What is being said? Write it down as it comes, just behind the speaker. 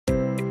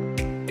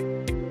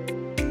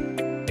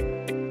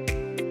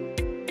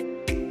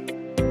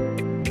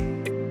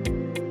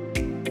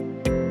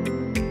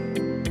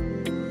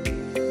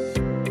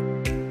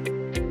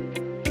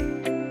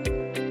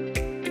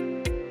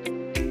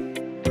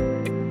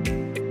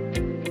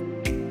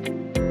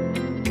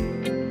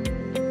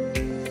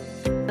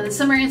The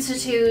Summer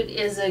Institute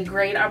is a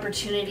great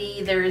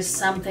opportunity. There is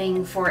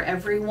something for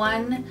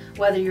everyone.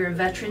 Whether you're a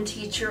veteran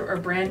teacher or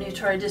brand new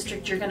to our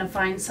district, you're going to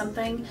find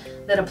something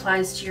that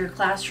applies to your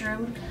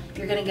classroom.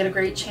 You're going to get a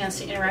great chance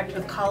to interact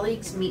with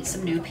colleagues, meet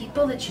some new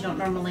people that you don't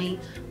normally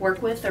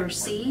work with or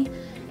see.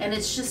 And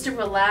it's just a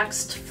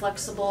relaxed,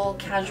 flexible,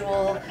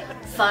 casual,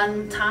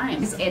 fun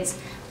time. It's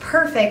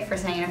perfect for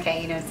saying,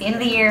 okay, it's the end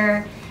of the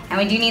year and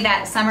we do need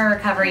that summer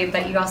recovery,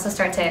 but you also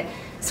start to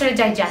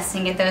digest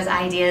and get those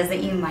ideas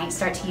that you might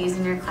start to use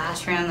in your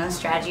classroom, those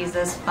strategies,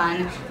 those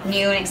fun,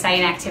 new and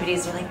exciting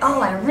activities. You're like,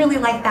 oh, I really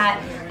like that.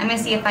 I'm going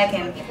to see if I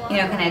can,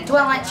 kind of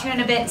dwell on it, tune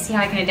in a bit, and see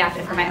how I can adapt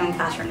it for my own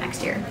classroom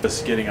next year.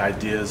 Just getting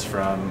ideas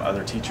from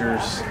other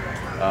teachers,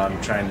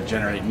 trying to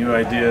generate new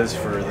ideas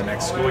for the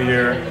next school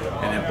year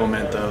and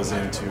implement those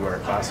into our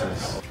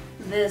classes.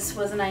 This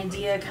was an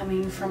idea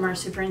coming from our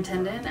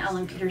superintendent,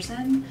 Alan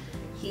Peterson.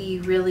 He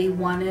really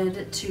wanted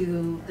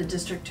the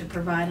district to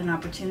provide an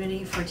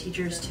opportunity for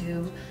teachers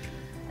to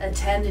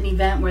attend an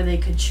event where they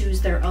could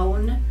choose their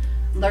own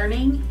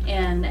learning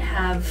and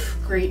have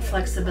great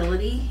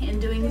flexibility in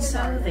doing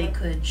so. They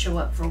could show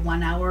up for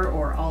 1 hour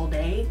or all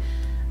day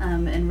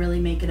and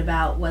really make it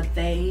about what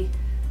they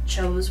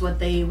chose, what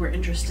they were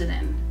interested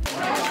in.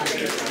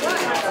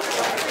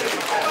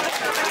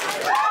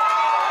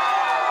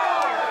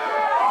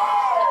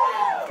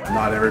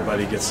 Not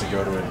everybody gets to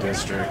go to a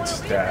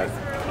district that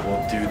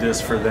will do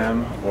this for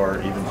them or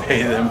even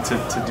pay them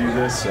to do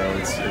this, so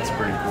it's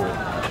pretty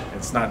cool.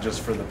 It's not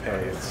just for the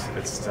pay,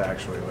 it's to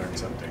actually learn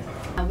something.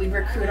 We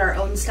recruit our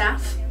own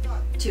staff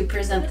to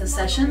present the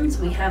sessions.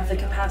 We have the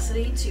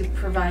capacity to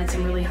provide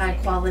some really high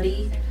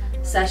quality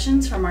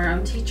sessions from our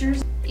own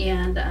teachers,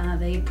 and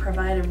they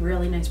provide a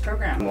really nice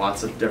program.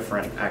 Lots of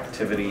different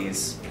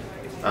activities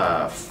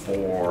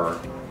for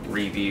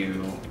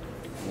review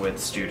with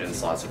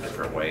students, lots of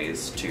different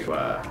ways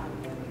to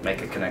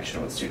make a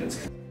connection with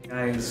students.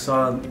 I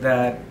saw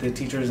that the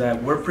teachers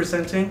that were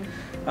presenting,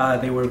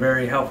 they were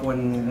very helpful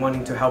in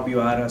wanting to help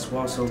you out as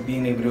well, so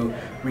being able to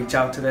reach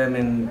out to them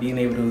and being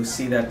able to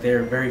see that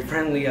they're very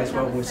friendly as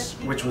well,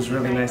 which was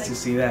really nice to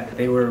see that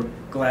they were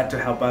glad to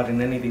help out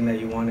in anything that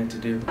you wanted to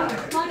do.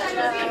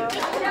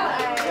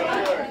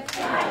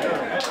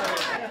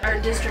 Our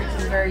district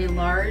is very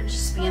large,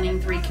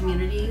 spanning 3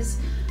 communities,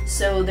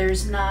 so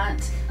there's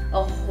not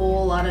a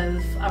whole lot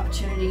of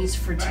opportunities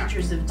for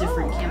teachers of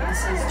different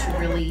campuses to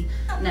really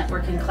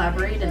network and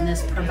collaborate, and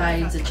this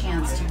provides a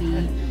chance to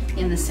be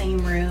in the same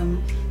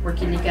room,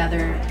 working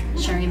together,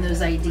 sharing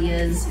those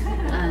ideas,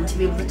 to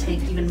be able to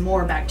take even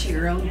more back to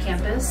your own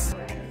campus.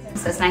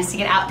 So it's nice to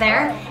get out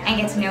there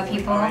and get to know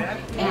people,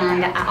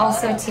 and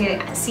also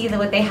to see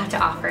what they have to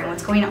offer and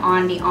what's going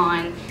on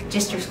beyond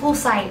just your school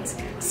sites,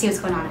 see what's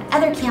going on at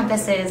other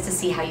campuses, to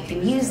see how you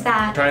can use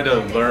that. Trying to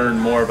learn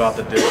more about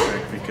the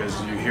district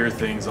because you hear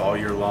things all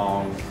year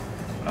long,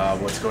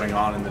 what's going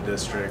on in the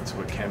district,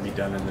 what can be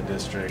done in the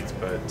district,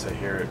 but to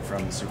hear it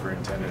from the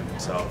superintendent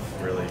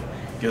himself really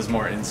gives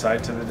more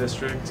insight to the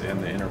district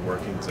and the inner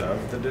workings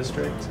of the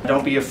district.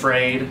 Don't be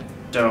afraid.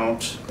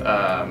 Don't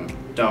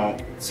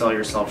sell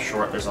yourself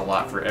short. There's a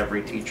lot for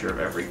every teacher of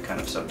every kind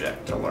of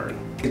subject to learn.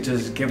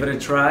 Just give it a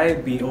try,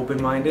 be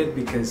open-minded,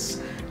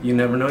 because you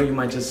never know, you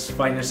might just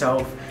find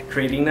yourself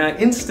creating that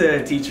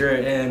Insta teacher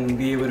and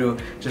be able to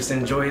just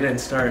enjoy it and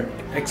start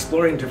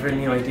exploring different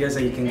new ideas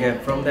that you can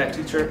get from that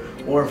teacher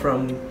or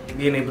from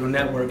being able to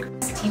network.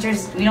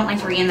 Teachers, we don't like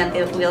to reinvent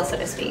the wheel, so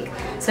to speak.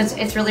 So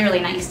it's really,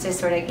 really nice to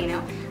sort of,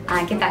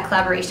 get that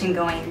collaboration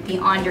going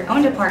beyond your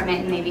own department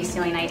and maybe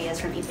stealing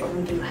ideas from people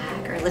from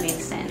MUHSD or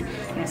Livingston.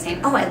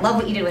 Saying, oh, I love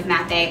what you did with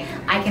Math Day.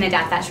 I can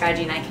adapt that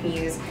strategy and I can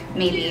use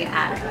maybe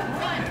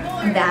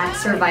that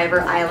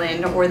Survivor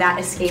Island or that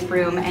escape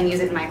room and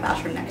use it in my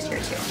classroom next year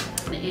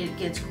too. It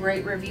gets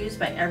great reviews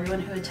by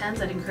everyone who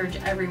attends. I'd encourage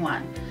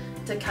everyone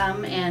to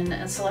come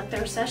and select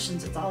their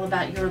sessions. It's all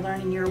about your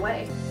learning your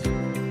way.